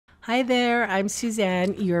Hi there, I'm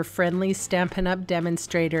Suzanne, your friendly Stampin' Up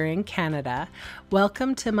demonstrator in Canada.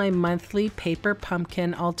 Welcome to my monthly paper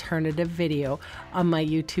pumpkin alternative video on my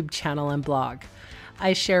YouTube channel and blog.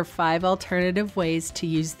 I share 5 alternative ways to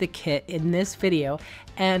use the kit in this video,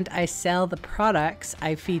 and I sell the products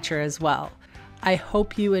I feature as well. I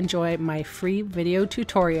hope you enjoy my free video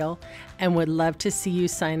tutorial and would love to see you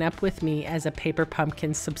sign up with me as a Paper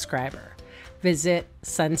Pumpkin subscriber. Visit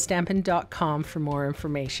sunstampin.com for more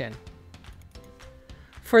information.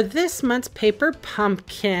 For this month's paper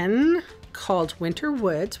pumpkin called Winter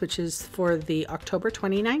Woods, which is for the October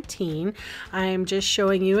 2019, I'm just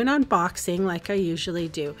showing you an unboxing like I usually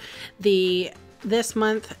do. This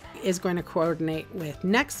month is going to coordinate with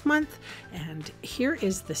next month, and here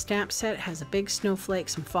is the stamp set. It has a big snowflake,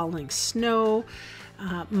 some falling snow.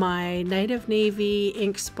 My Night of Navy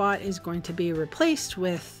ink spot is going to be replaced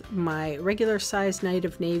with my regular size Night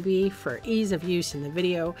of Navy for ease of use in the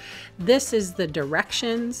video. This is the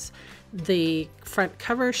directions. The front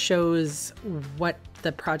cover shows what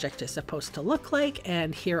the project is supposed to look like,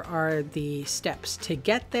 and here are the steps to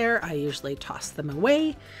get there. I usually toss them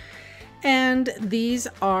away. And these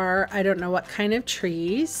are, I don't know what kind of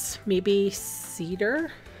trees, maybe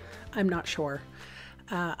cedar, I'm not sure.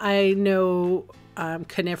 I know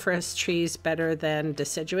coniferous trees better than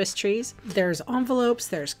deciduous trees. There's envelopes,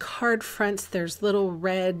 there's card fronts, there's little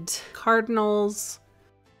red cardinals.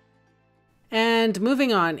 And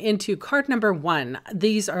moving on into card number 1,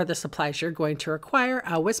 these are the supplies you're going to require: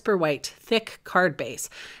 a Whisper White thick card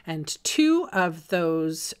base and 2 of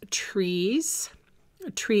those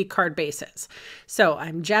tree card bases. So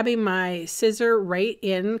I'm jabbing my scissor right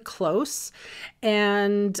in close,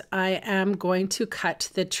 and I am going to cut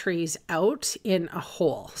the trees out in a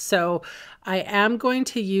hole. So I am going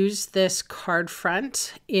to use this card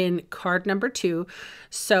front in card number 2.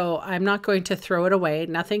 So I'm not going to throw it away.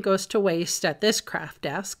 Nothing goes to waste at this craft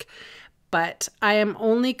desk. But I am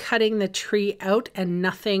only cutting the tree out and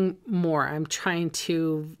nothing more. I'm trying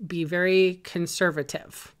to be very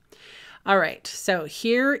conservative. All right, so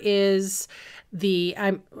here is the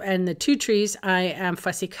 2 trees I am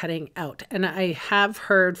fussy cutting out. And I have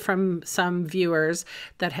heard from some viewers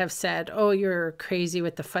that have said, oh, you're crazy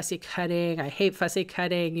with the fussy cutting. I hate fussy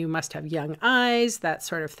cutting. You must have young eyes, that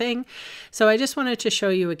sort of thing. So I just wanted to show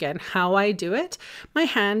you again how I do it. My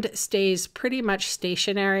hand stays pretty much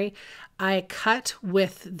stationary. I cut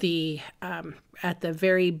with the at the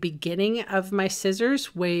very beginning of my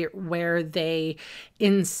scissors where they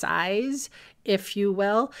incise, if you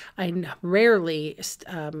will. I rarely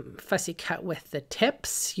fussy cut with the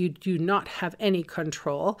tips. You do not have any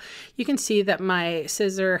control. You can see that my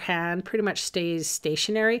scissor hand pretty much stays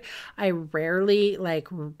stationary. I rarely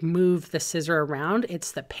move the scissor around.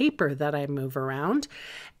 It's the paper that I move around,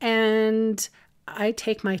 and I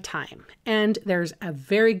take my time, and there's a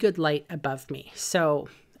very good light above me. So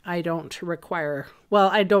I don't require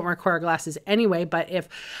glasses anyway, but if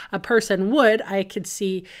a person would, I could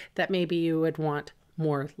see that maybe you would want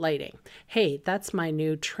more lighting. Hey, that's my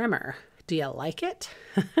new trimmer. Do you like it?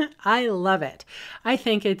 I love it. I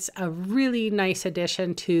think it's a really nice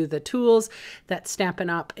addition to the tools that Stampin'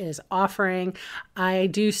 Up is offering. I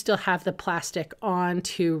do still have the plastic on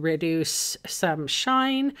to reduce some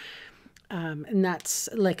shine. And that's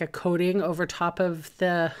like a coating over top of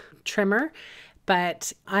the trimmer,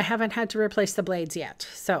 but I haven't had to replace the blades yet.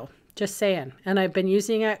 So just saying. And I've been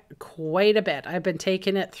using it quite a bit. I've been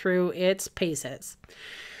taking it through its paces.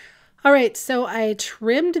 All right, so I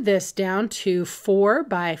trimmed this down to 4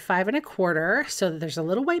 by 5 1/4, so that there's a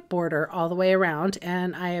little white border all the way around,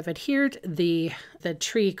 and I have adhered the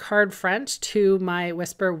tree card front to my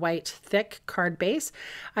Whisper White thick card base.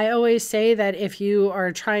 I always say that if you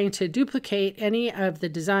are trying to duplicate any of the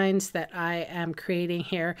designs that I am creating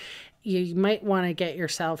here, you might want to get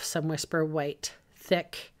yourself some Whisper White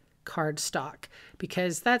thick cardstock,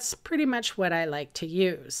 because that's pretty much what I like to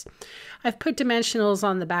use. I've put dimensionals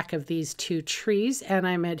on the back of these 2 trees, and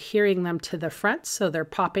I'm adhering them to the front so they're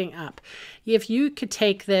popping up. If you could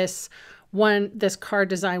take this card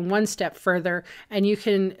design one step further, and you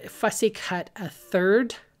can fussy cut a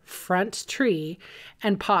 3rd front tree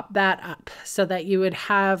and pop that up so that you would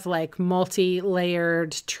have like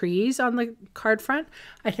multi-layered trees on the card front,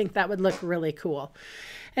 I think that would look really cool.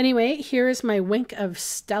 Anyway, here is my Wink of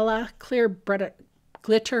Stella clear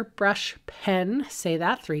glitter brush pen, say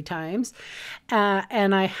that 3 times,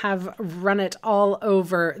 and I have run it all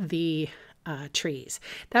over the trees.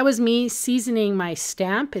 That was me seasoning my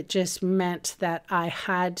stamp. It just meant that I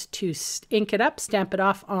had to ink it up, stamp it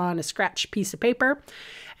off on a scratched piece of paper,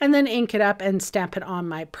 and then ink it up and stamp it on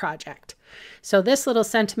my project. So this little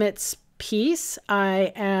sentiment piece,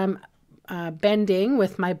 I am bending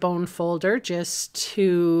with my bone folder just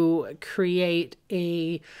to create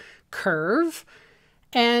a curve.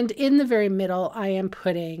 And in the very middle, I am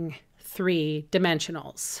putting 3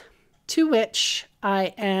 dimensionals, to which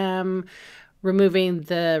I am removing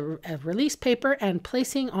the release paper and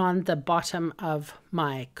placing on the bottom of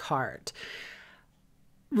my card.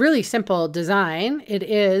 Really simple design. It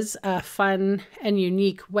is a fun and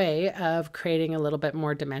unique way of creating a little bit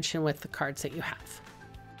more dimension with the cards that you have.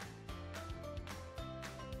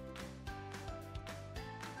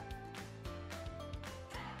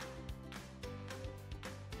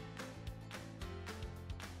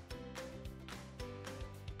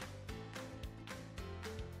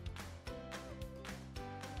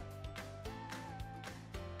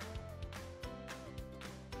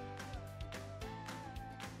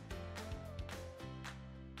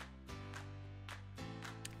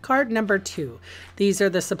 Card number 2. These are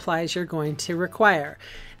the supplies you're going to require.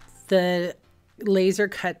 The laser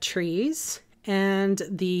cut trees and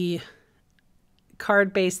the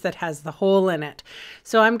card base that has the hole in it.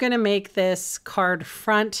 So I'm going to make this card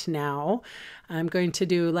front now. I'm going to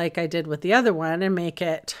do like I did with the other one and make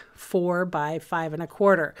it 4 by 5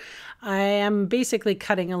 1/4. I am basically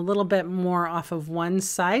cutting a little bit more off of one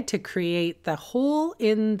side to create the hole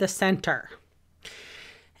in the center.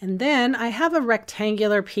 And then I have a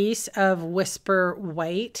rectangular piece of Whisper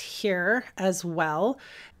White here as well.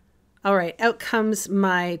 All right, out comes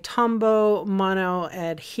my Tombow Mono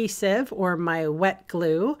adhesive, or my wet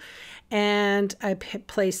glue, and I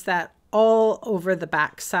place that all over the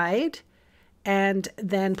back side and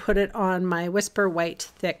then put it on my Whisper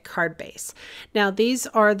White thick card base. Now these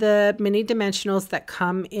are the mini dimensionals that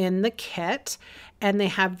come in the kit, and they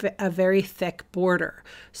have a very thick border.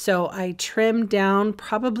 So I trimmed down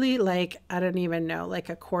probably like, I don't even know, like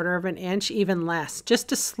 1/4 inch, even less,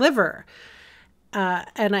 just a sliver.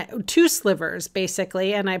 And 2 slivers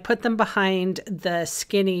basically, and I put them behind the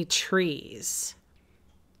skinny trees.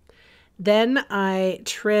 Then I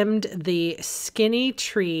trimmed the skinny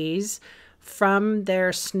trees from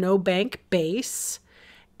their snowbank base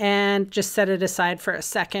and just set it aside for a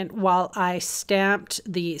second while I stamped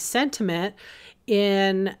the sentiment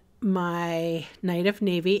in my Night of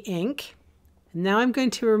Navy ink. Now I'm going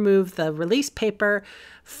to remove the release paper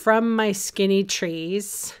from my skinny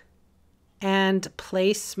trees and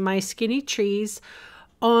place my skinny trees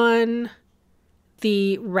on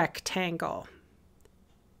the rectangle.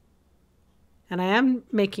 And I am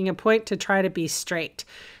making a point to try to be straight.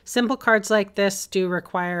 Simple cards like this do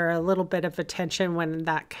require a little bit of attention when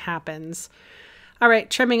that happens. All right,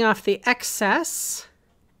 trimming off the excess.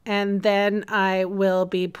 And then I will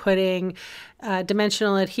be putting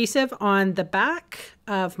dimensional adhesive on the back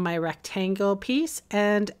of my rectangle piece,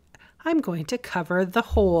 and I'm going to cover the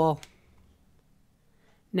hole.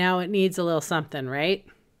 Now it needs a little something, right?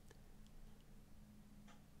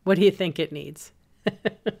 What do you think it needs?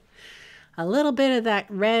 A little bit of that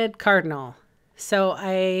red cardinal. So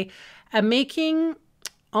I am making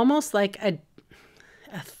almost like a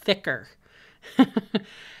thicker.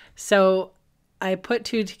 So I put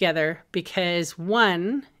 2 together because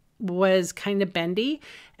one was kind of bendy,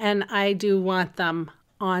 and I do want them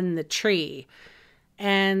on the tree.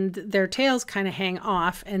 And their tails kind of hang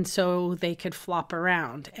off, and so they could flop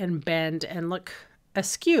around and bend and look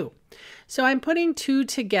askew. So I'm putting 2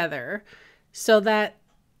 together so that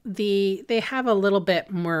they have a little bit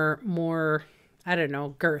more, I don't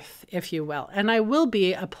know, girth, if you will. And I will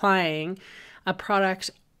be applying a product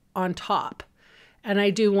on top. And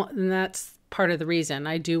and that's part of the reason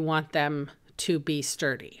I do want them to be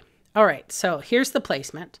sturdy. All right, so here's the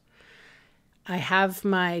placement. I have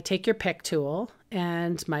my take your pick tool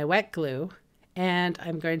and my wet glue, and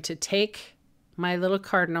I'm going to take my little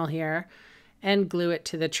cardinal here and glue it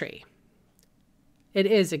to the tree. It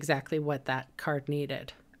is exactly what that card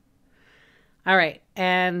needed. All right,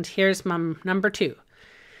 and here's my number 2.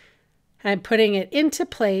 I'm putting it into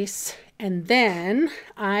place, and then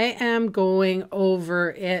I am going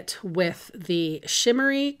over it with the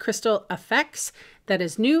Shimmery Crystal Effects that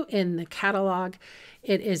is new in the catalog.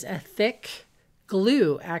 It is a thick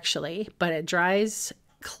glue, actually, but it dries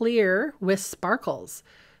clear with sparkles.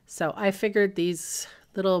 So I figured these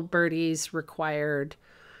little birdies required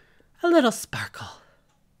a little sparkle.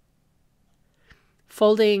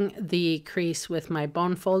 Folding the crease with my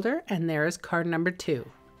bone folder, and there's card number 2.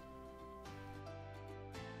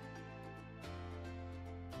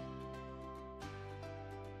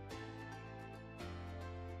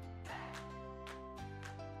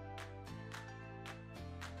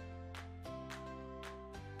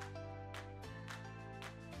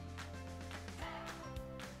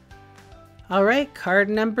 All right, card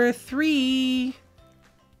number 3.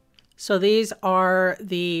 So these are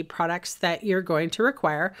the products that you're going to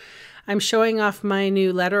require. I'm showing off my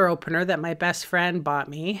new letter opener that my best friend bought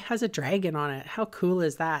me. It has a dragon on it. How cool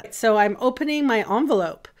is that? So I'm opening my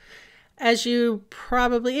envelope. As you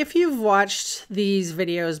probably, if you've watched these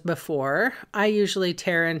videos before, I usually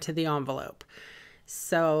tear into the envelope.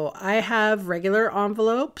 So I have regular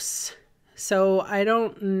envelopes, so I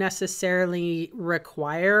don't necessarily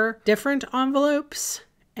require different envelopes.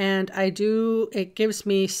 And it gives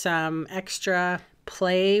me some extra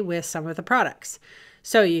play with some of the products.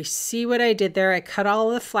 So you see what I did there? I cut all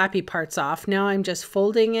the flappy parts off. Now I'm just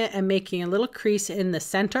folding it and making a little crease in the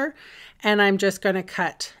center. And I'm just going to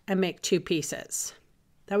cut and make 2 pieces.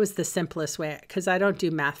 That was the simplest way because I don't do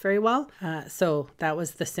math very well. So that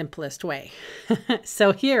was the simplest way.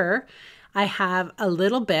 So here I have a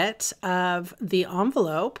little bit of the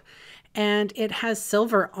envelope and it has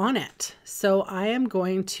silver on it. So I am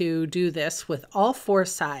going to do this with all 4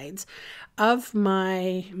 sides of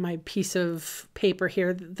my piece of paper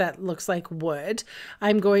here that looks like wood.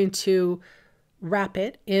 I'm going to wrap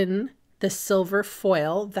it in the silver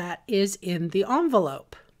foil that is in the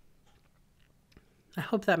envelope. I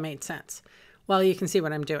hope that made sense. Well, you can see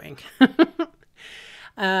what I'm doing.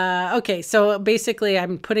 Okay, so basically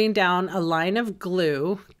I'm putting down a line of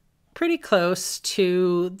glue pretty close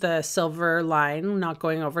to the silver line, not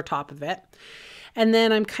going over top of it. And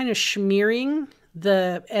then I'm kind of smearing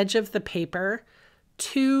the edge of the paper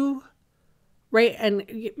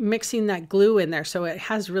and mixing that glue in there so it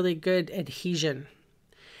has really good adhesion.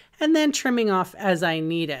 And then trimming off as I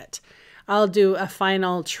need it. I'll do a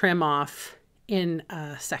final trim off in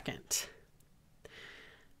a second.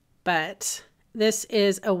 But this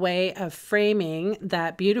is a way of framing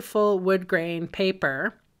that beautiful wood grain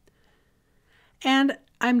paper. And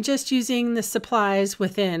I'm just using the supplies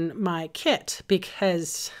within my kit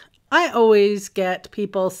because I always get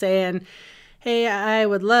people saying, hey, I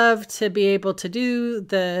would love to be able to do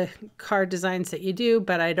the card designs that you do,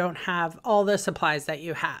 but I don't have all the supplies that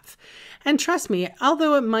you have. And trust me,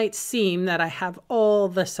 although it might seem that I have all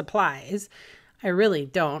the supplies, I really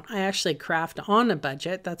don't. I actually craft on a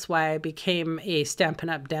budget. That's why I became a Stampin'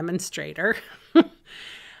 Up demonstrator.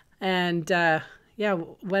 And yeah,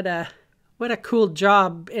 what a cool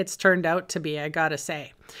job it's turned out to be, I gotta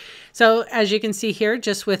say. So as you can see here,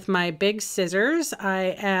 just with my big scissors,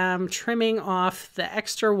 I am trimming off the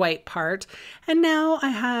extra white part. And now I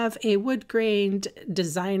have a wood grained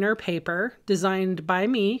designer paper designed by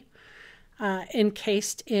me,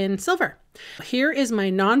 encased in silver. Here is my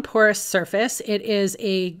non-porous surface. It is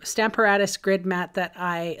a Stamparatus grid mat that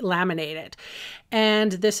I laminated.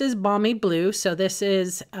 And this is balmy blue. So this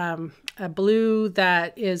is a blue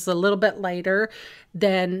that is a little bit lighter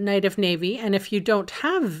than Night of Navy. And if you don't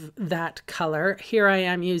have that color, here I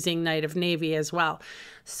am using Night of Navy as well.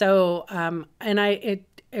 So, and I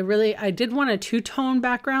did want a 2-tone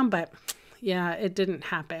background, but yeah, it didn't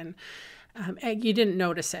happen. You didn't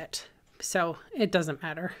notice it. So it doesn't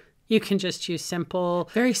matter. You can just use simple,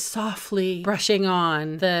 very softly brushing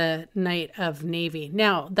on the Night of Navy.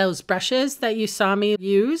 Now, those brushes that you saw me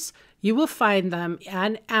use, you will find them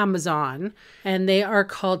on Amazon, and they are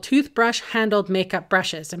called toothbrush handled makeup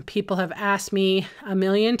brushes. And people have asked me a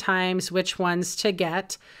million times which ones to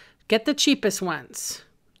get. Get the cheapest ones.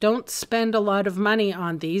 Don't spend a lot of money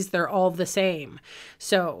on these. They're all the same.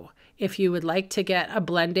 So if you would like to get a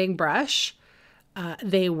blending brush,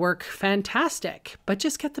 they work fantastic, but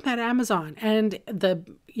just get them at Amazon. And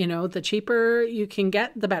the cheaper you can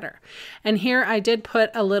get, the better. And here I did put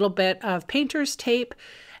a little bit of painter's tape,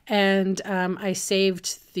 and I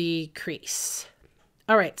saved the crease.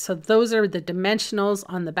 All right, so those are the dimensionals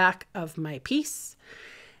on the back of my piece.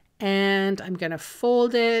 And I'm going to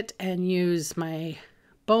fold it and use my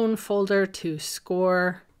bone folder to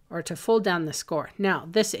score or to fold down the score. Now,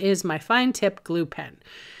 this is my fine tip glue pen.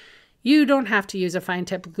 You don't have to use a fine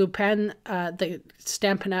tip glue pen. The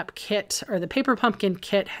Stampin' Up kit or the Paper Pumpkin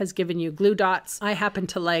kit has given you glue dots. I happen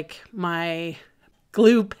to like my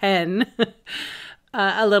glue pen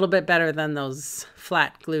a little bit better than those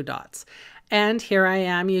flat glue dots. And here I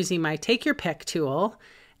am using my Take Your Pick tool,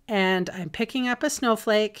 and I'm picking up a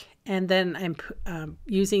snowflake, and then I'm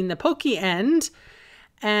using the pokey end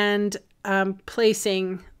and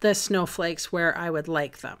placing the snowflakes where I would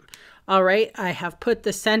like them. All right, I have put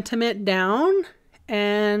the sentiment down,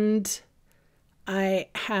 and I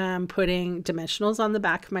am putting dimensionals on the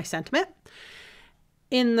back of my sentiment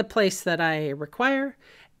in the place that I require,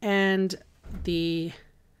 and the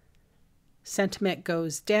sentiment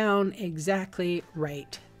goes down exactly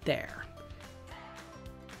right there.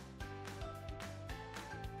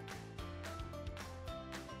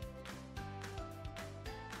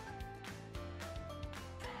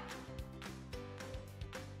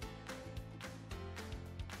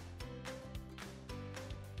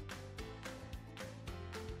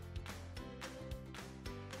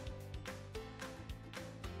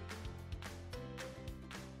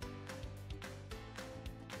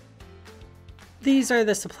 These are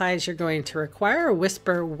the supplies you're going to require. A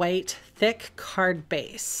Whisper white thick card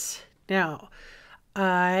base. Now,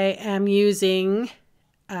 I am using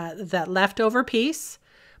that leftover piece,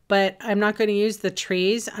 but I'm not going to use the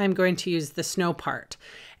trees. I'm going to use the snow part.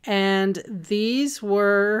 And these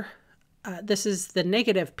were, this is the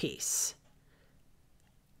negative piece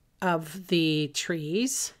of the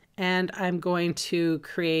trees. And I'm going to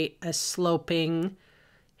create a sloping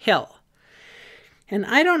hill. And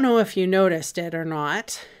I don't know if you noticed it or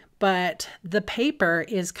not, but the paper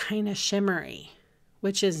is kind of shimmery,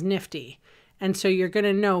 which is nifty. And so you're going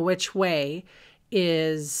to know which way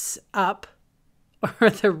is up or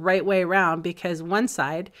the right way around because one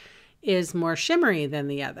side is more shimmery than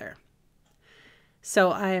the other.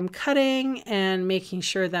 So I am cutting and making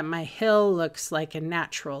sure that my hill looks like a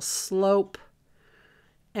natural slope.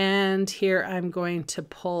 And here I'm going to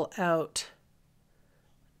pull out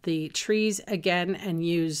the trees again and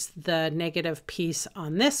use the negative piece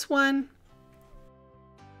on this one.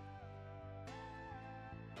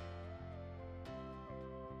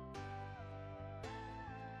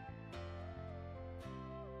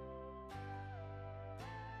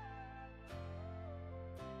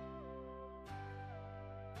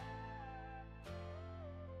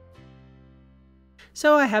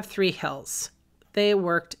 So I have 3 hills. They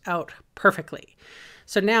worked out perfectly.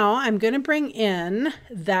 So now I'm going to bring in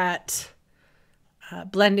that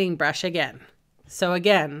blending brush again. So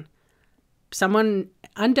again, someone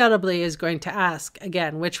undoubtedly is going to ask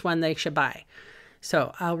again which one they should buy.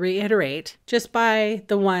 So I'll reiterate, just buy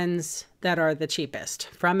the ones that are the cheapest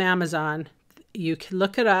from Amazon. You can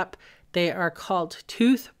look it up. They are called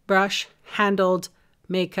toothbrush handled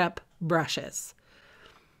makeup brushes.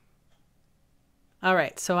 All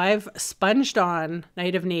right, so I've sponged on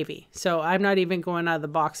Night of Navy. So I'm not even going out of the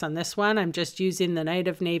box on this one. I'm just using the Night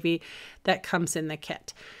of Navy that comes in the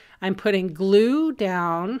kit. I'm putting glue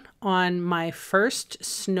down on my first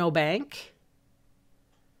snowbank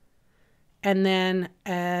and then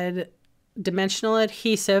add dimensional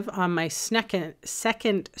adhesive on my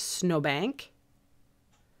second snowbank.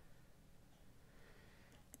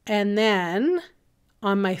 And then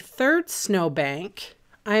on my third snowbank,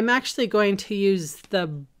 I'm actually going to use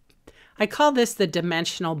I call this the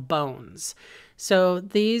dimensional bones. So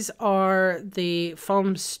these are the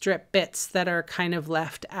foam strip bits that are kind of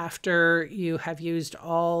left after you have used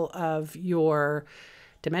all of your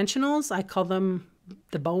dimensionals. I call them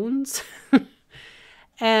the bones.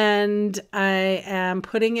 And I am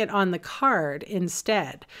putting it on the card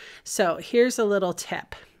instead. So here's a little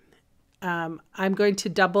tip. I'm going to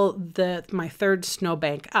double my third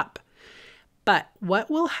snowbank up. But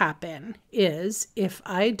what will happen is if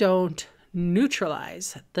I don't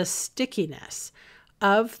neutralize the stickiness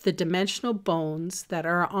of the dimensional bones that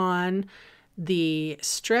are on the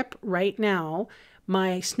strip right now,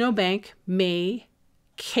 my snowbank may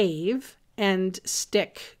cave and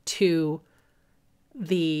stick to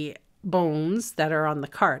the bones that are on the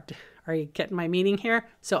card. Are you getting my meaning here?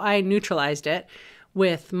 So I neutralized it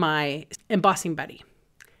with my embossing buddy.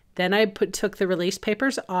 Then I took the release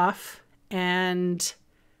papers off. And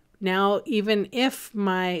now even if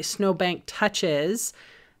my snowbank touches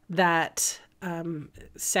that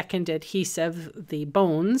second adhesive, the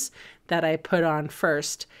bones that I put on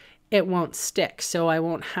first, it won't stick. So I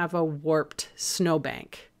won't have a warped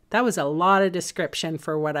snowbank. That was a lot of description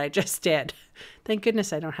for what I just did. Thank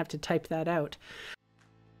goodness I don't have to type that out.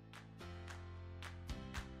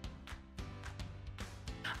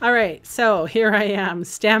 All right, so here I am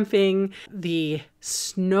stamping the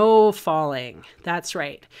snow falling. That's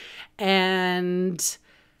right. And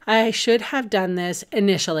I should have done this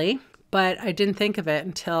initially, but I didn't think of it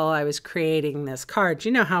until I was creating this card.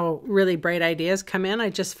 You know how really bright ideas come in? I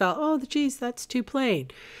just felt, oh, geez, that's too plain.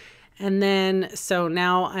 And then, so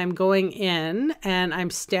now I'm going in and I'm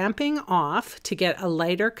stamping off to get a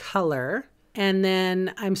lighter color. And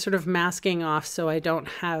then I'm sort of masking off so I don't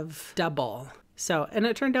have double. So, and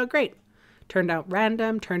it turned out great. Turned out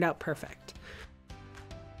random, turned out perfect.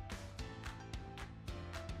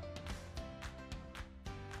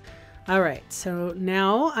 All right, so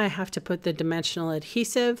now I have to put the dimensional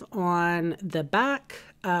adhesive on the back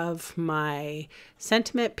of my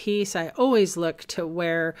sentiment piece. I always look to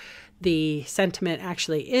where the sentiment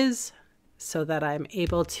actually is so that I'm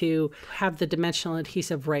able to have the dimensional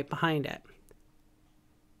adhesive right behind it.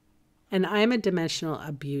 And I'm a dimensional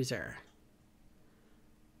abuser.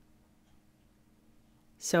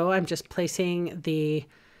 So I'm just placing the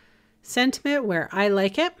sentiment where I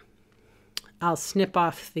like it. I'll snip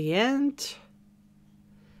off the end.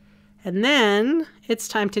 And then it's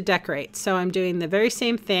time to decorate. So I'm doing the very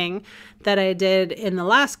same thing that I did in the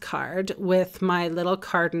last card with my little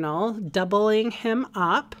cardinal, doubling him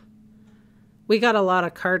up. We got a lot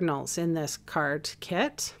of cardinals in this card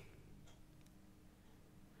kit.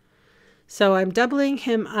 So I'm doubling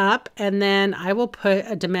him up, and then I will put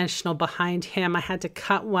a dimensional behind him. I had to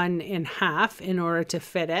cut one in half in order to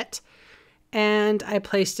fit it. And I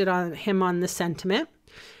placed it on him on the sentiment.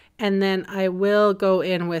 And then I will go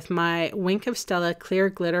in with my Wink of Stella clear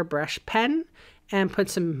glitter brush pen and put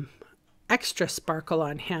some extra sparkle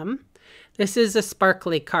on him. This is a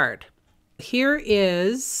sparkly card. Here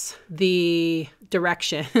is the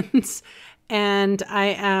directions, and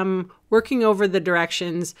I am working over the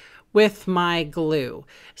directions with my glue.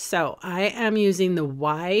 So I am using the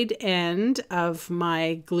wide end of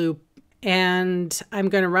my glue, and I'm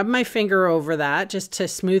going to rub my finger over that just to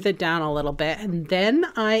smooth it down a little bit. And then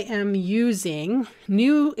I am using,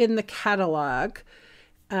 new in the catalog,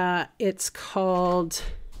 it's called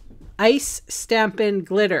Ice Stampin'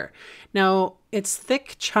 Glitter. Now, it's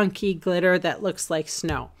thick, chunky glitter that looks like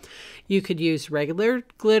snow. You could use regular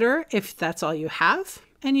glitter if that's all you have,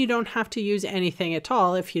 and you don't have to use anything at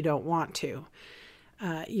all if you don't want to.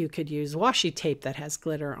 You could use washi tape that has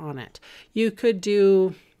glitter on it. You could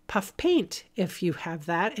do puff paint if you have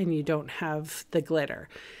that and you don't have the glitter.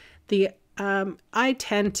 I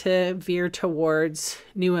tend to veer towards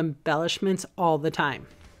new embellishments all the time.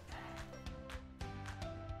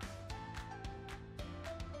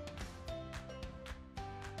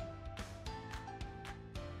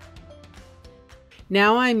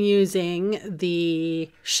 Now I'm using the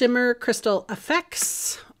Shimmer Crystal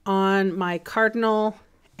Effects on my cardinal,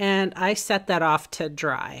 and I set that off to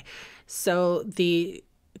dry. So the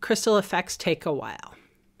crystal effects take a while.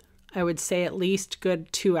 I would say at least good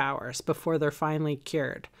 2 hours before they're finally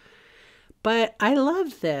cured. But I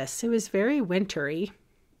love this. It was very wintry.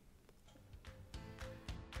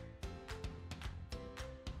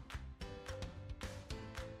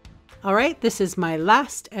 All right, this is my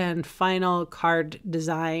last and final card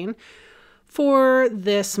design for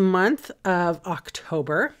this month of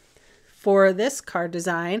October. For this card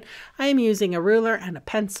design, I am using a ruler and a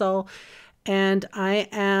pencil, and I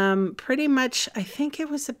am pretty much, I think it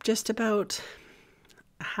was just about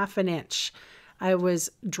a ½ an inch. I was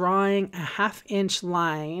drawing a ½ inch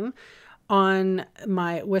line on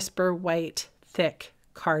my Whisper White thick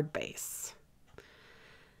card base.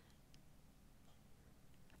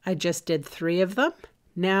 I just did 3 of them.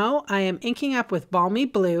 Now I am inking up with Balmy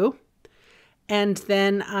Blue, and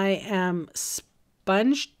then I am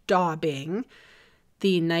sponge daubing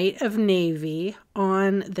the Night of Navy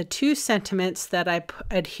on the 2 sentiments that I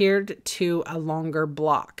adhered to a longer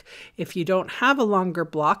block. If you don't have a longer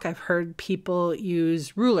block, I've heard people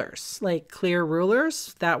use rulers, like clear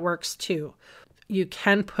rulers. That works too. You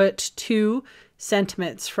can put 2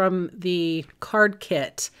 sentiments from the card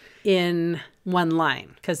kit in one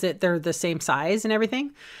line because they're the same size and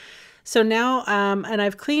everything. So now, and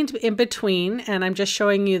I've cleaned in between, and I'm just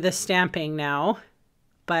showing you the stamping now.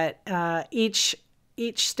 But each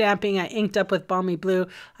stamping I inked up with Balmy Blue,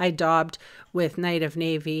 I daubed with Night of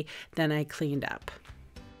Navy, then I cleaned up.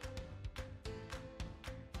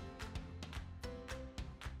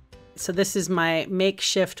 So this is my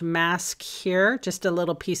makeshift mask here, just a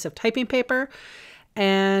little piece of typing paper.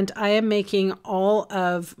 And I am making all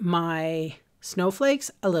of my snowflakes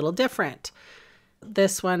a little different.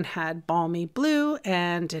 This one had Balmy Blue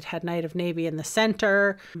and it had Night of Navy in the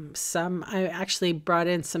center. I actually brought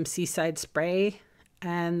in some Seaside Spray,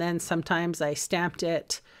 and then sometimes I stamped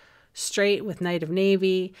it straight with Night of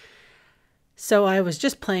Navy. So I was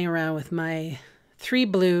just playing around with my 3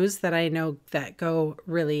 blues that I know that go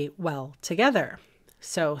really well together.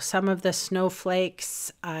 So some of the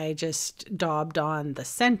snowflakes I just daubed on the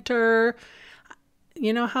center.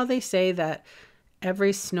 You know how they say that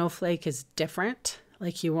every snowflake is different?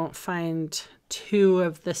 Like you won't find 2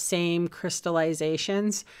 of the same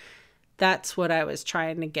crystallizations. That's what I was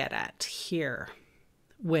trying to get at here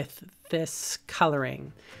with this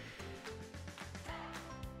coloring.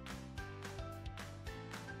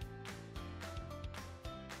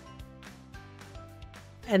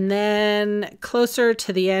 And then closer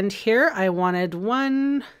to the end here, I wanted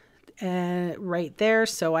one right there.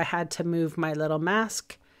 So I had to move my little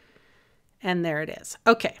mask, and there it is.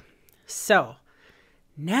 Okay, so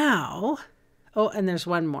now, oh, and there's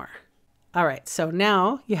one more. All right, so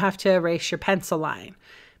now you have to erase your pencil line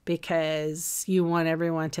because you want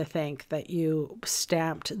everyone to think that you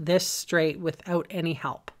stamped this straight without any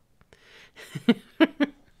help.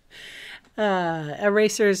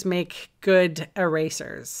 Erasers make good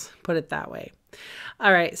erasers, put it that way.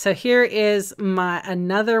 All right, so here is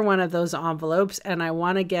another one of those envelopes, and I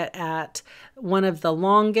want to get at one of the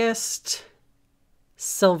longest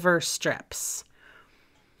silver strips.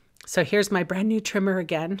 So here's my brand new trimmer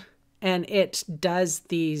again, and it does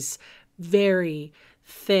these very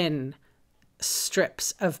thin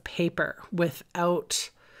strips of paper without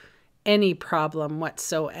any problem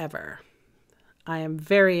whatsoever. I am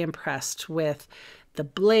very impressed with the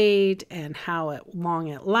blade and how long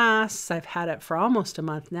it lasts. I've had it for almost a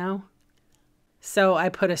month now. So I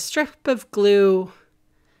put a strip of glue,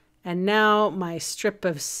 and now my strip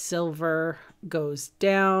of silver goes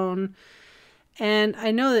down. And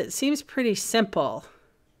I know that it seems pretty simple.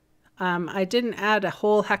 I didn't add a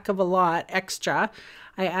whole heck of a lot extra.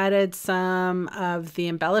 I added some of the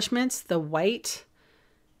embellishments, the white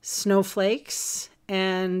snowflakes,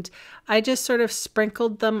 and I just sort of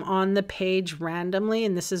sprinkled them on the page randomly,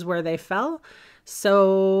 and this is where they fell.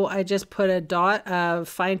 So I just put a dot of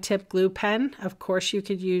fine tip glue pen. Of course, you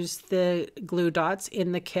could use the glue dots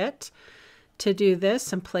in the kit to do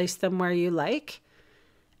this and place them where you like.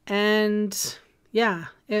 And yeah,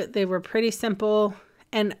 they were pretty simple.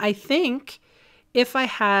 And I think if I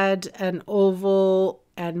had an oval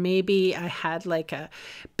and maybe I had like a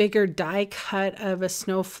bigger die cut of a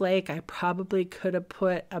snowflake, I probably could have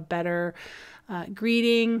put a better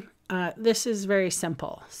greeting. This is very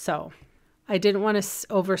simple. So I didn't want to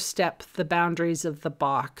overstep the boundaries of the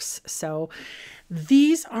box. So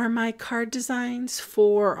these are my card designs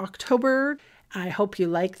for October. I hope you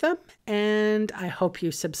like them, and I hope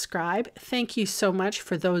you subscribe. Thank you so much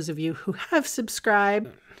for those of you who have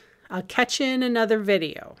subscribed. I'll catch you in another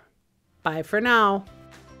video. Bye for now.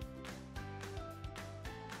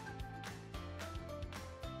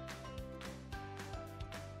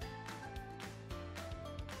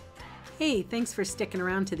 Hey, thanks for sticking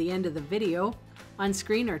around to the end of the video. On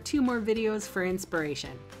screen are 2 more videos for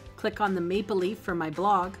inspiration. Click on the maple leaf for my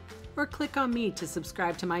blog, or click on me to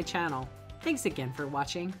subscribe to my channel. Thanks again for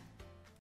watching.